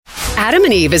Adam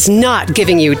and Eve is not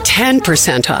giving you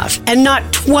 10% off and not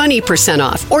 20%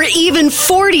 off or even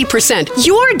 40%.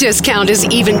 Your discount is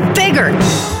even bigger.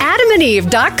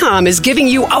 AdamandEve.com is giving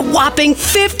you a whopping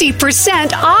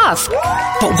 50% off.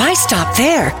 But why stop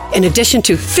there? In addition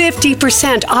to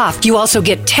 50% off, you also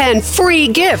get 10 free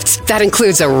gifts. That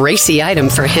includes a racy item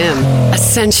for him, a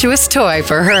sensuous toy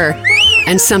for her,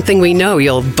 and something we know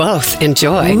you'll both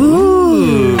enjoy.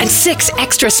 Ooh. And 6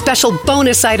 extra special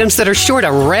bonus items that are sure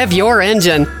to rev your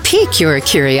engine, pique your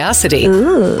curiosity,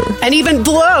 and even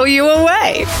blow you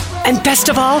away. And best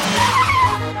of all,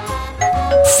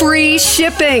 free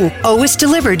shipping. Always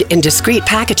delivered in discreet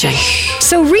packaging.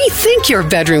 So rethink your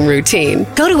bedroom routine.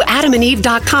 Go to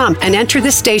adamandeve.com and enter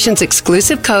the station's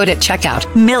exclusive code at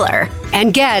checkout, Miller,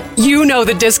 and get, you know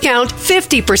the discount,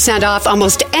 50% off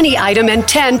almost any item and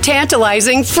 10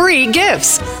 tantalizing free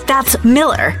gifts. That's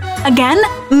Miller. Again,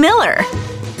 Miller.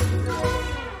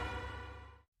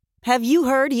 Have you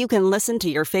heard you can listen to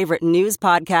your favorite news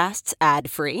podcasts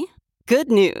ad-free? Good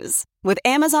news. With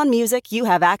Amazon Music, you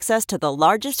have access to the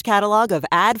largest catalog of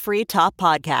ad-free top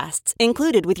podcasts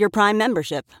included with your Prime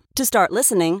membership. To start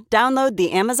listening, download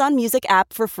the Amazon Music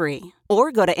app for free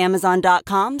or go to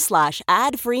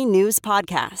amazon.com/ad-free news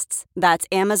podcasts. That's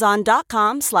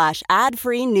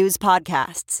amazon.com/ad-free news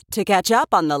podcasts to catch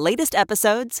up on the latest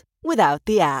episodes without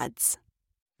the ads.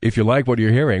 If you like what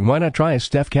you're hearing, why not try a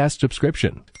StephCast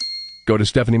subscription? Go to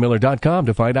StephanieMiller.com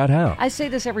to find out how. I say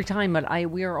this every time, but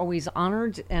we are always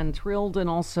honored and thrilled and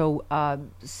also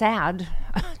sad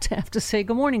to have to say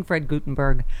good morning, Fred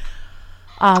Guttenberg.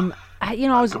 Good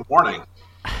morning. I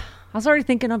was already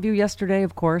thinking of you yesterday,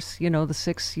 of course, the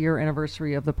 6-year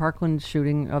anniversary of the Parkland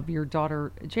shooting of your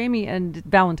daughter, Jamie, and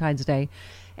Valentine's Day.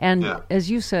 And as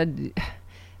you said,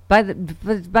 by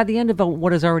the end of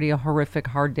what is already a horrific,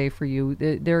 hard day for you,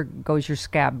 there goes your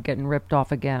scab getting ripped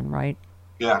off again, right?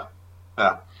 Yeah.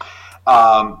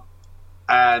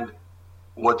 And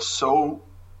what's so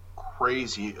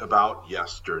crazy about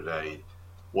yesterday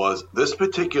was this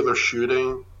particular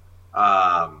shooting,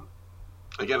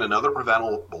 again, another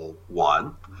preventable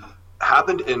one,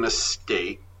 happened in a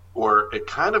state where it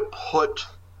kind of put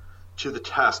to the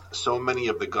test so many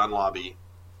of the gun lobby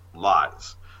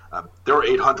lies. There were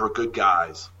 800 good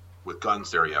guys with guns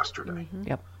there yesterday. Mm-hmm.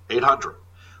 Yep. 800.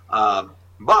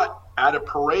 But at a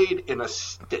parade in a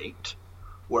state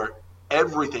where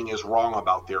everything is wrong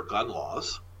about their gun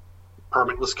laws,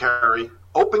 permitless carry,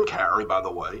 open carry, by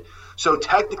the way. So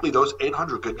technically those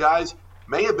 800 good guys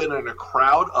may have been in a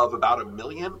crowd of about 1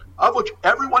 million, of which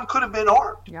everyone could have been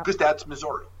armed, because that's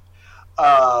Missouri.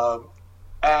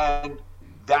 And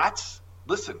that's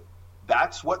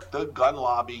what the gun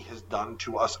lobby has done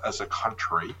to us as a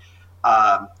country.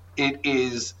 It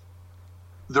is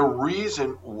the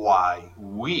reason why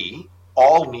we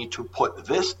all need to put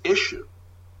this issue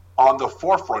on the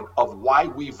forefront of why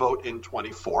we vote in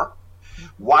 24,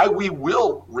 why we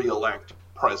will reelect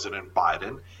President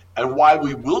Biden, and why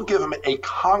we will give him a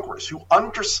Congress who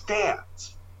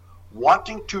understands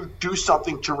wanting to do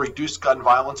something to reduce gun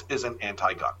violence isn't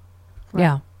anti-gun.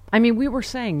 Yeah. I mean, we were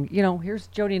saying, here's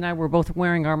Jody and I were both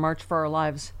wearing our March for Our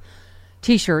Lives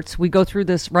T-shirts. We go through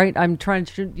this, right? I'm trying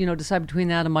to, decide between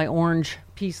that and my orange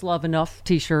Peace, Love, Enough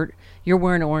T-shirt. You're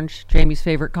wearing orange, Jamie's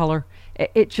favorite color.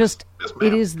 It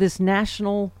is this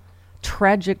national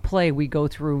tragic play we go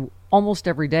through almost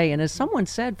every day. And as someone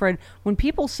said, Fred, when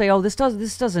people say, "Oh, this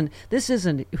isn't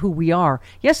who we are,"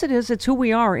 yes, it is. It's who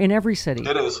we are in every city.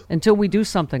 It is until we do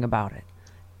something about it.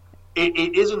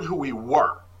 It isn't who we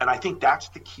were, and I think that's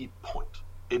the key point.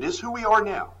 It is who we are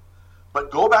now, but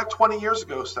go back 20 years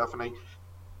ago, Stephanie.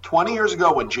 20 years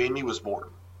ago, when Jamie was born,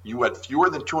 you had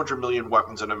fewer than 200 million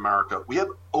weapons in America. We have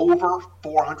over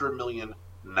 400 million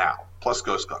now, plus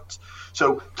ghost guns.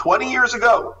 So 20 years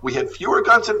ago, we had fewer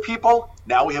guns than people.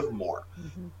 Now we have more.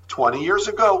 Mm-hmm. 20 years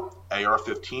ago,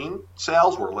 AR-15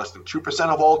 sales were less than 2%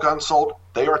 of all guns sold.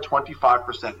 They are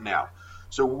 25% now.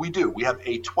 So we have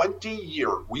a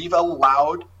 20-year, we've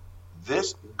allowed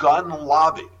this gun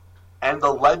lobby and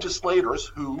the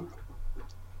legislators who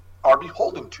are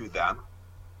beholden to them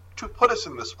to put us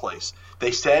in this place.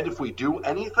 They said if we do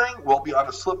anything, we'll be on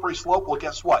a slippery slope. Well,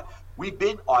 guess what? We've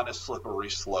been on a slippery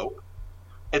slope.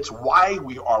 It's why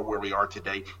we are where we are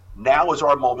today. Now is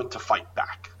our moment to fight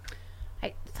back.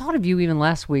 I thought of you even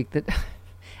last week that,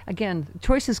 again,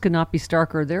 choices could not be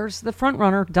starker. There's the front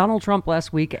runner, Donald Trump,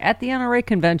 last week at the NRA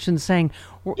convention saying,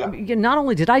 not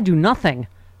only did I do nothing,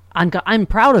 I'm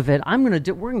proud of it. We're going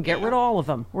to get rid of all of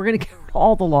them. We're going to get rid of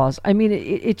all the laws. I mean,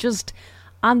 it just,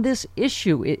 on this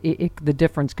issue, the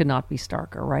difference could not be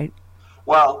starker, right?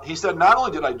 Well, he said, not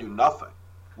only did I do nothing,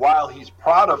 while he's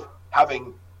proud of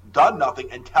having done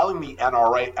nothing, and telling the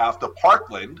NRA after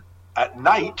Parkland at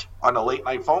night on a late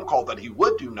night phone call that he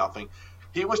would do nothing.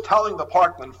 He was telling the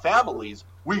Parkland families,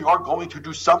 we are going to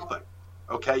do something.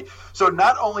 Okay, so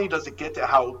not only does it get to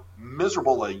how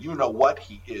miserable a you-know-what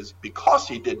he is because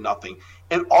he did nothing,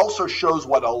 it also shows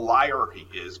what a liar he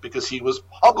is because he was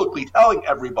publicly telling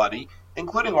everybody,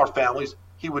 including our families,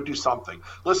 he would do something.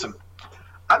 Listen,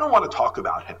 I don't want to talk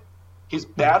about him. He's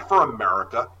bad for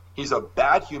America. He's a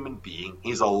bad human being.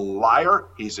 He's a liar.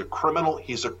 He's a criminal.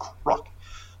 He's a crook.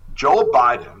 Joe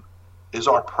Biden is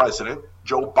our president.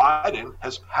 Joe Biden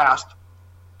has passed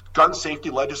gun safety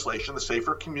legislation, the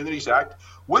Safer Communities Act,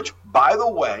 which, by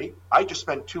the way, I just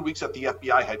spent 2 weeks at the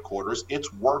FBI headquarters.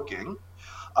 It's working.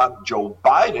 Joe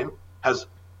Biden has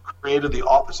created the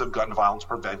Office of Gun Violence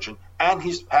Prevention, and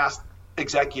he's passed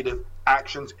executive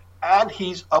actions, and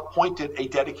he's appointed a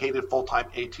dedicated full-time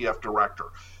ATF director.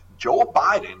 Joe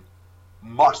Biden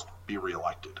must be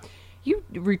reelected. You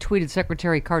retweeted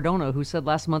Secretary Cardona, who said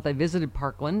last month, I visited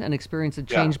Parkland, an experience that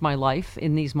changed my life.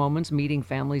 In these moments, meeting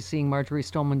families, seeing Marjorie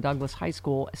Stoneman Douglas High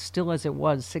School still as it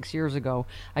was 6 years ago,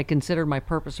 I considered my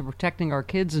purpose of protecting our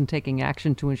kids and taking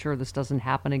action to ensure this doesn't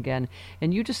happen again.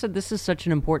 And you just said this is such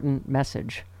an important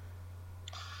message.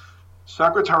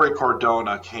 Secretary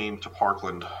Cardona came to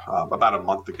Parkland about a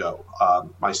month ago.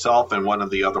 Myself and one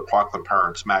of the other Parkland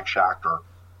parents, Max Schachter,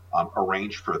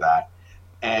 arranged for that.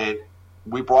 And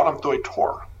we brought him through a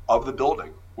tour of the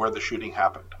building where the shooting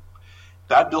happened.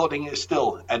 That building is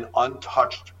still an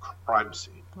untouched crime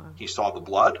scene. Wow. He saw the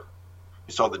blood,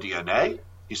 he saw the DNA,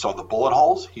 he saw the bullet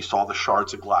holes, he saw the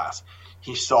shards of glass.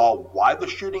 He saw why the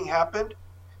shooting happened,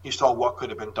 he saw what could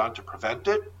have been done to prevent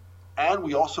it, and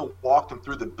we also walked him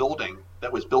through the building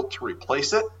that was built to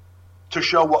replace it to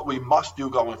show what we must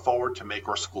do going forward to make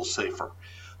our schools safer.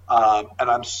 And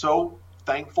I'm so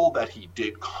thankful that he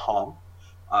did come.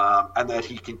 And that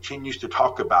he continues to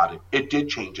talk about it. It did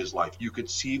change his life. You could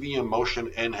see the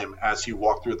emotion in him as he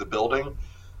walked through the building.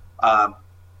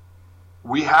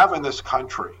 We have in this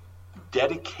country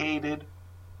dedicated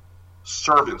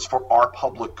servants for our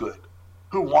public good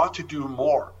who want to do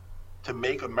more to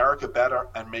make America better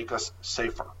and make us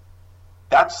safer.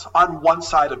 That's on one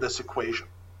side of this equation.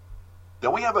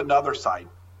 Then we have another side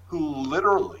who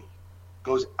literally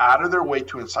goes out of their way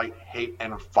to incite hate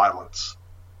and violence.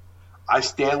 I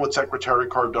stand with Secretary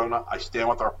Cardona, I stand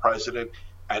with our president,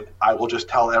 and I will just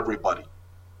tell everybody,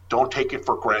 don't take it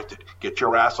for granted. Get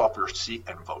your ass off your seat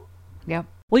and vote. Yep.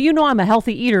 Well, you know I'm a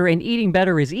healthy eater, and eating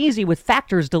better is easy with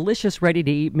Factor's delicious,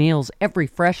 ready-to-eat meals. Every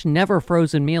fresh,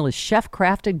 never-frozen meal is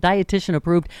chef-crafted,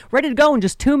 dietitian-approved, ready to go in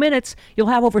just 2 minutes. You'll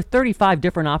have over 35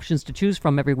 different options to choose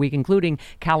from every week, including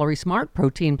Calorie Smart,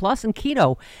 Protein Plus, and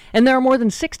Keto. And there are more than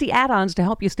 60 add-ons to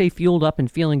help you stay fueled up and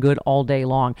feeling good all day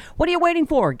long. What are you waiting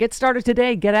for? Get started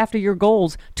today. Get after your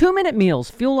goals. 2-minute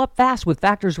meals. Fuel up fast with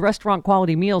Factor's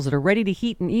restaurant-quality meals that are ready to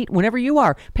heat and eat whenever you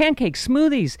are. Pancakes,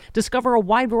 smoothies. Discover a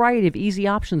wide variety of easy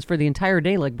options for the entire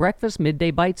day, like breakfast,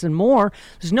 midday bites, and more.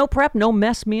 There's no prep, no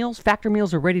mess meals. Factor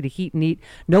meals are ready to heat and eat.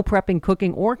 No prepping,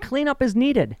 cooking, or cleanup is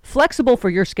needed. Flexible for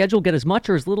your schedule. Get as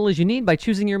much or as little as you need by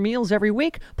choosing your meals every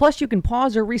week. Plus, you can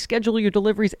pause or reschedule your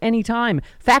deliveries anytime.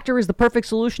 Factor is the perfect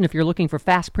solution if you're looking for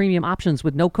fast premium options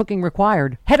with no cooking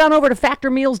required. Head on over to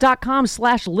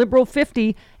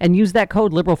factormeals.com/liberal50 and use that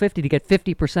code liberal50 to get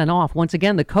 50% off. Once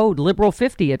again, the code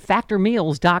liberal50 at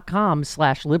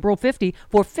factormeals.com/liberal50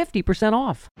 for 50%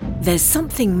 off. There's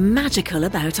something magical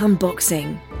about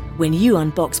unboxing. When you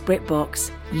unbox BritBox,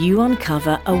 you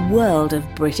uncover a world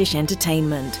of British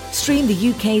entertainment. Stream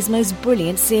the UK's most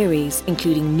brilliant series,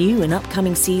 including new and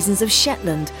upcoming seasons of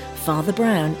Shetland, Father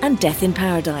Brown, and Death in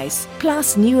Paradise.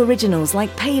 Plus new originals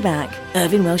like Payback,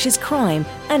 Irving Welsh's Crime,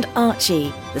 and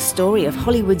Archie, the story of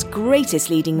Hollywood's greatest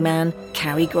leading man,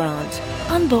 Cary Grant.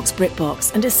 Unbox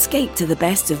BritBox and escape to the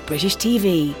best of British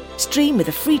TV. Stream with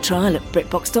a free trial at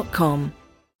BritBox.com.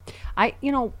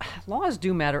 Laws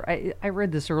do matter. I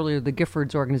read this earlier. The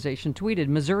Giffords organization tweeted,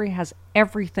 Missouri has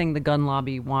everything the gun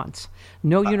lobby wants.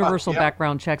 No universal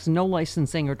background checks, no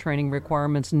licensing or training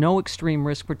requirements, no extreme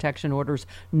risk protection orders,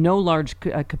 no large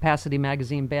capacity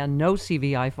magazine ban, no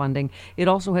CVI funding. It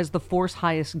also has the fourth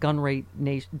highest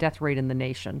death rate in the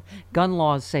nation. Gun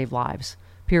laws save lives,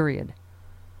 period.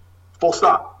 Full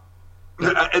stop.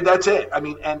 And that's it. I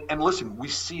mean, and listen, we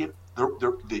see it.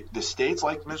 The states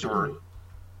like Missouri,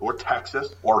 or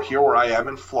Texas, or here where I am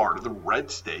in Florida, the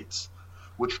red states,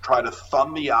 which try to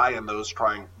thumb the eye in those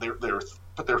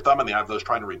put their thumb in the eye of those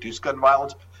trying to reduce gun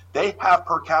violence, they have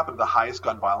per capita the highest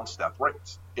gun violence death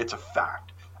rates. It's a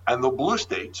fact. And the blue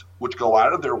states, which go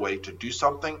out of their way to do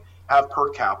something, have per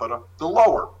capita the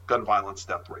lower gun violence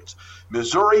death rates.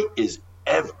 Missouri is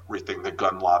everything the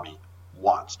gun lobby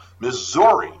wants.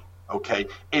 Missouri, okay,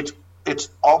 it's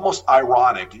almost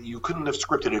ironic, you couldn't have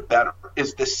scripted it better,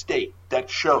 is the state that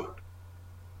showed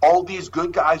all these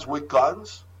good guys with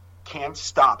guns can't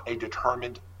stop a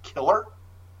determined killer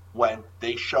when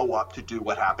they show up to do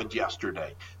what happened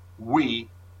yesterday. We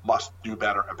must do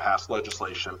better and pass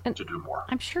legislation to do more.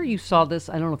 I'm sure you saw this.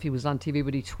 I don't know if he was on TV,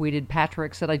 but he tweeted,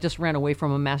 Patrick said, I just ran away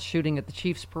from a mass shooting at the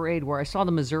Chiefs Parade where I saw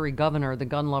the Missouri governor, the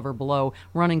gun lover below,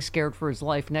 running scared for his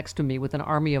life next to me with an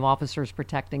army of officers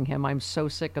protecting him. I'm so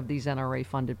sick of these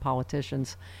NRA-funded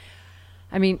politicians.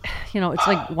 I mean, it's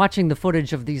like watching the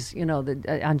footage of these,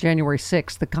 on January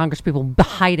 6th, the congresspeople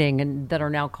hiding and that are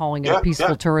now calling it a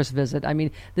peaceful tourist visit. I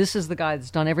mean, this is the guy that's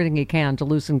done everything he can to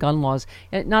loosen gun laws.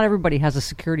 Not everybody has a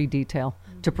security detail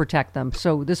to protect them.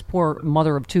 So this poor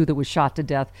mother of two that was shot to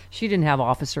death, she didn't have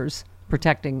officers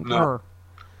protecting her.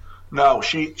 No,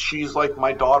 she's like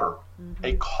my daughter,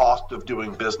 a cost of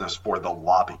doing business for the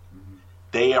lobby.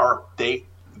 They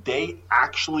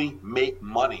actually make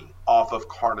money off of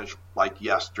carnage like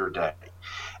yesterday.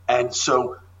 And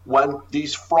so when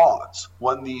these frauds,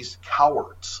 when these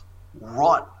cowards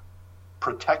run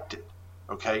protected,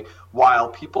 okay, while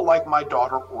people like my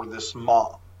daughter or this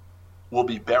mom will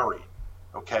be buried,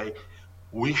 okay,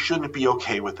 we shouldn't be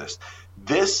okay with this.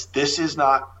 This is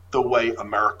not the way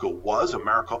America was.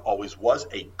 America always was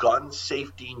a gun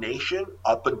safety nation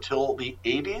up until the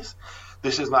 80s.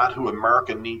 This is not who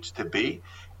America needs to be.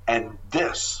 And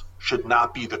this should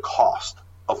not be the cost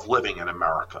of living in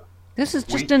America. This is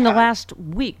just in the last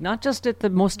week, not just at the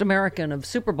most American of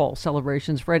Super Bowl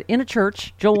celebrations, Fred. In a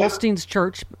church, Joel Osteen's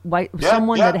church,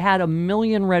 someone that had 1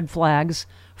 million red flags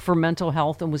for mental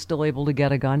health and was still able to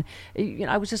get a gun.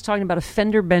 I was just talking about a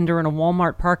fender bender in a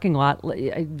Walmart parking lot.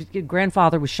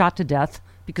 Grandfather was shot to death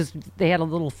because they had a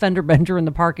little fender bender in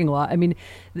the parking lot. I mean,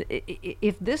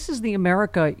 if this is the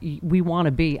America we want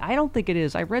to be, I don't think it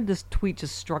is. I read this tweet,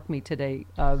 just struck me today,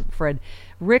 Fred.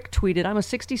 Rick tweeted, I'm a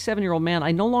 67-year-old man.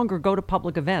 I no longer go to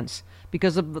public events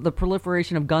because of the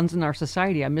proliferation of guns in our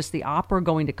society. I miss the opera,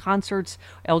 going to concerts,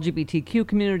 LGBTQ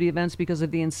community events because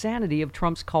of the insanity of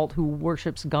Trump's cult who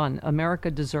worships gun. America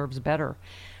deserves better.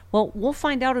 Well, we'll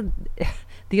find out at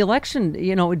the election,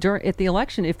 at the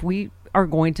election, if we are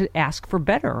going to ask for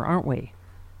better, aren't we?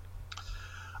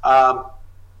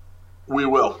 We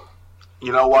will.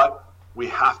 You know what? We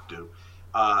have to.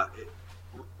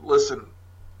 Listen,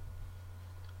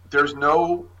 let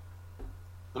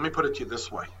me put it to you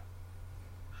this way.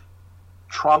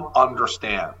 Trump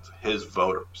understands his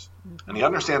voters, and he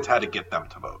understands how to get them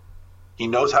to vote. He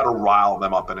knows how to rile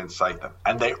them up and incite them,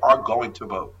 and they are going to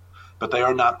vote, but they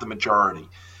are not the majority.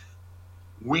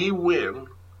 We win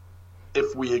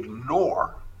if we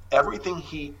ignore everything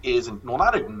he is, well,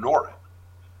 not ignore it,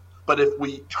 but if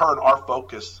we turn our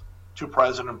focus to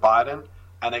President Biden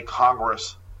and a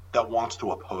Congress that wants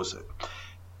to oppose it.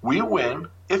 We win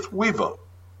if we vote.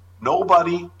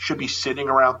 Nobody should be sitting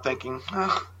around thinking,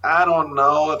 I don't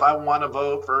know if I want to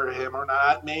vote for him or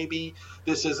not. Maybe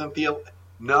this isn't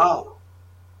No.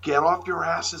 Get off your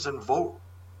asses and vote.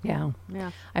 Yeah.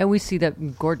 I always see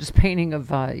that gorgeous painting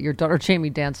of your daughter Jamie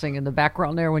dancing in the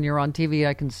background there when you're on TV.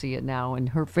 I can see it now, and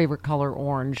her favorite color,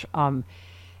 orange. And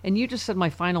you just said my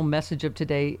final message of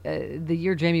today. The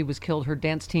year Jamie was killed, her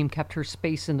dance team kept her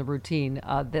space in the routine.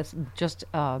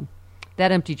 That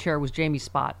empty chair was Jamie's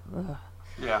spot. Ugh.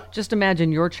 Yeah. Just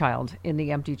imagine your child in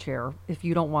the empty chair. If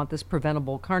you don't want this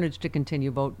preventable carnage to continue,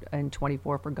 vote in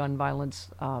 24 for gun violence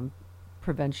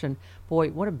prevention. Boy,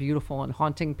 what a beautiful and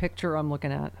haunting picture I'm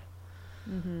looking at.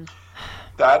 Mm-hmm.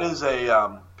 That is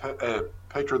a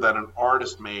picture that an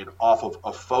artist made off of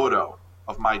a photo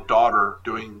of my daughter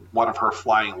doing one of her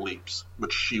flying leaps,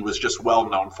 which she was just well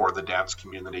known for, the dance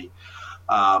community.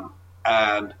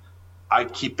 And I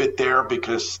keep it there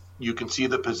because you can see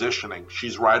the positioning.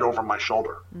 She's right over my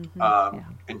shoulder. Mm-hmm.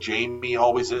 And Jamie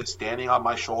always is standing on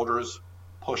my shoulders,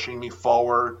 pushing me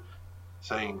forward,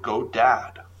 saying, go,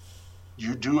 Dad.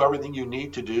 You do everything you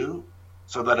need to do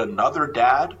so that another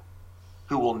dad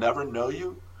who will never know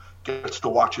you gets to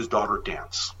watch his daughter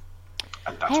dance.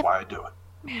 And that's why I do it.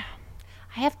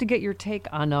 I have to get your take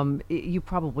on, you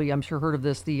probably, I'm sure, heard of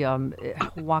this, the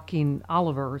Joaquin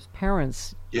Oliver's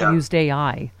parents used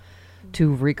AI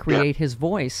to recreate his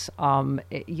voice, and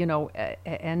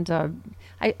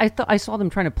I saw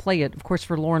them trying to play it, of course,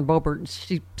 for Lauren Boebert.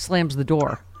 She slams the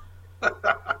door.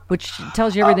 Which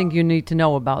tells you everything you need to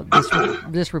know about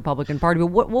this Republican Party.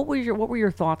 But what were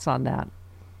your thoughts on that?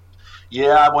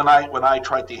 Yeah, when I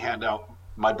tried to hand out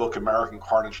my book American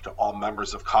Carnage to all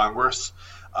members of Congress,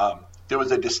 there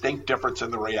was a distinct difference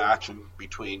in the reaction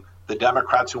between the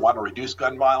Democrats who want to reduce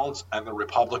gun violence and the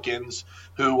Republicans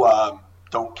who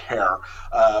don't care.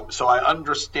 So I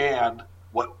understand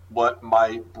what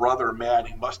my brother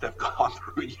Manny must have gone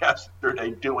through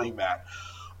yesterday doing that.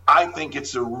 I think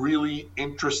it's a really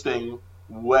interesting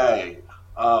way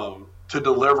to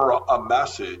deliver a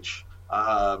message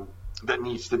that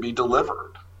needs to be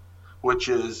delivered, which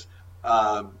is,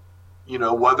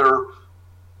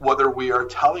 whether we are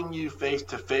telling you face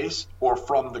to face or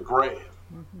from the grave,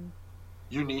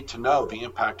 you need to know the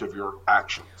impact of your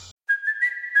actions.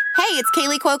 Hey, it's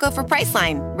Kaylee Cuoco for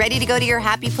Priceline. Ready to go to your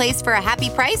happy place for a happy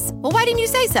price? Well, why didn't you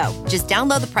say so? Just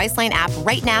download the Priceline app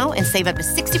right now and save up to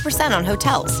 60% on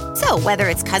hotels. So whether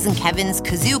it's Cousin Kevin's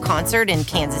Kazoo Concert in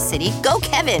Kansas City, go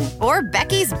Kevin, or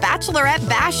Becky's Bachelorette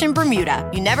Bash in Bermuda,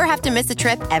 you never have to miss a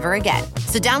trip ever again.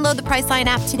 So download the Priceline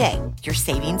app today. Your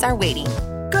savings are waiting.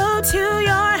 Go to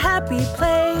your happy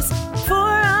place for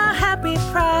a happy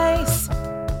price.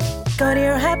 Go to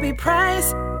your happy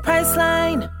price,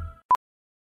 Priceline.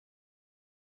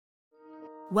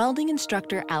 Welding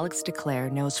instructor Alex DeClaire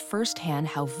knows firsthand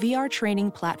how VR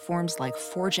training platforms like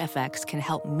ForgeFX can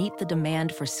help meet the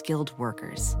demand for skilled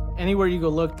workers. Anywhere you go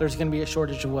look, there's going to be a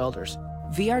shortage of welders.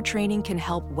 VR training can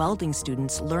help welding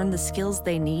students learn the skills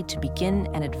they need to begin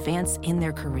and advance in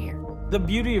their career. The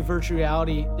beauty of virtual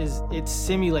reality is it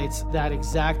simulates that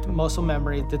exact muscle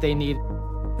memory that they need.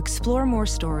 Explore more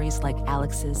stories like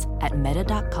Alex's at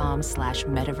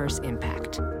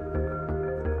meta.com/metaverseimpact.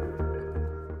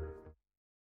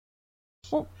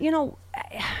 Well,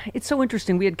 it's so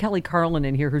interesting. We had Kelly Carlin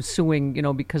in here who's suing,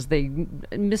 because they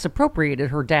misappropriated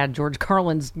her dad, George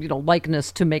Carlin's,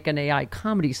 likeness to make an AI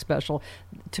comedy special.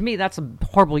 To me, that's a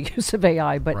horrible use of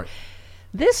AI. But right.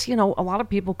 This, a lot of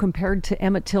people compared to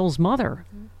Emmett Till's mother,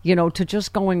 to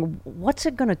just going, what's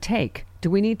it going to take? Do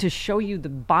we need to show you the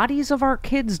bodies of our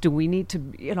kids? Do we need to,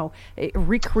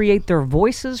 recreate their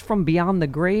voices from beyond the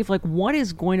grave? Like, what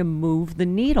is going to move the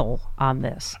needle on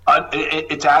this?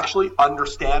 It's actually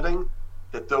understanding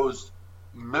that those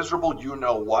miserable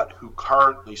you-know-what who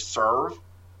currently serve,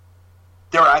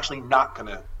 they're actually not going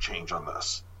to change on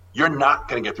this. You're not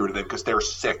going to get through to them because they're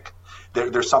sick.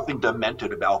 There's something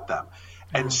demented about them.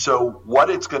 And so what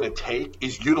it's going to take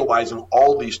is utilizing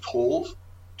all these tools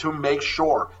to make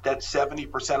sure that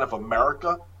 70% of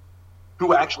America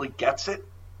who actually gets it,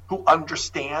 who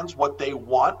understands what they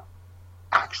want,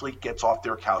 actually gets off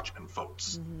their couch and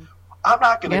votes. I'm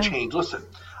not going to change. Listen,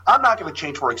 I'm not going to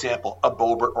change, for example, a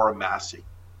Boebert or a Massey.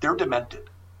 They're demented.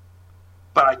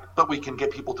 But we can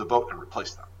get people to vote and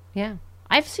replace them. Yeah.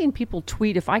 I've seen people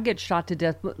tweet, if I get shot to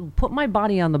death, put my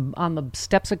body on the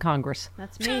steps of Congress.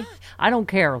 That's me. I don't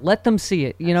care. Let them see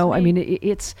it. I mean,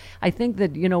 it's. I think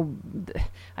that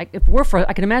I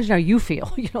can imagine how you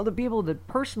feel. The people that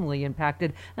personally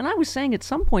impacted. And I was saying at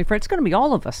some point, Fred, it's going to be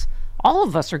all of us. All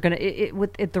of us are going to.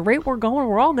 At the rate we're going,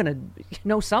 we're all going to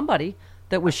know somebody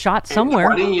that was shot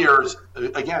somewhere. In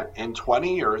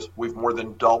 20 years, we've more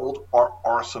than doubled our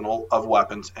arsenal of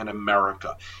weapons in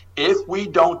America. If we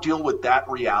don't deal with that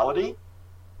reality,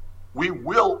 we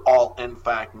will all, in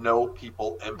fact, know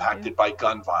people impacted by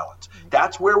gun violence.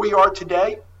 That's where we are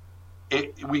today.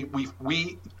 We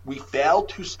failed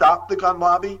to stop the gun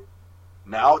lobby.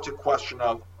 Now it's a question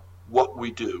of what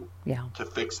we do to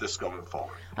fix this going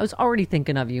forward. I was already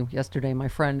thinking of you yesterday, my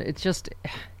friend. It's just...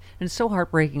 And it's so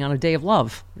heartbreaking on a day of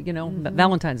love,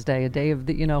 Valentine's Day, a day of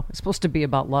it's supposed to be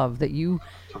about love, that you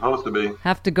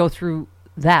have to go through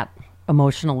that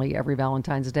emotionally every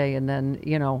Valentine's Day. And then,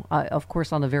 of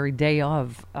course, on the very day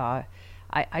of, I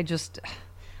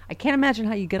can't imagine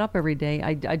how you get up every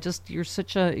day. You're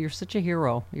such a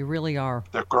hero. You really are.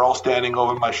 The girl standing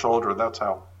over my shoulder, that's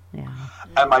how. Yeah.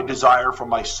 And my desire for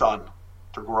my son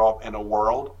to grow up in a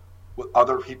world with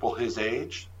other people his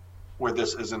age, where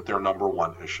this isn't their number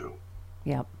one issue.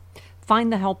 Yep.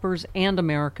 Find the Helpers and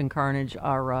American Carnage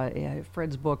are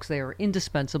Fred's books. They are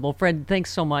indispensable. Fred,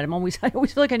 thanks so much. I always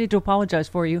feel like I need to apologize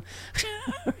for you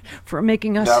for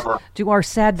making us do our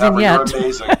sad vignette. You're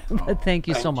amazing. But thank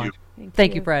you so much.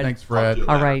 Thank you, Fred. Thanks, Fred.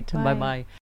 All right. Bye-bye.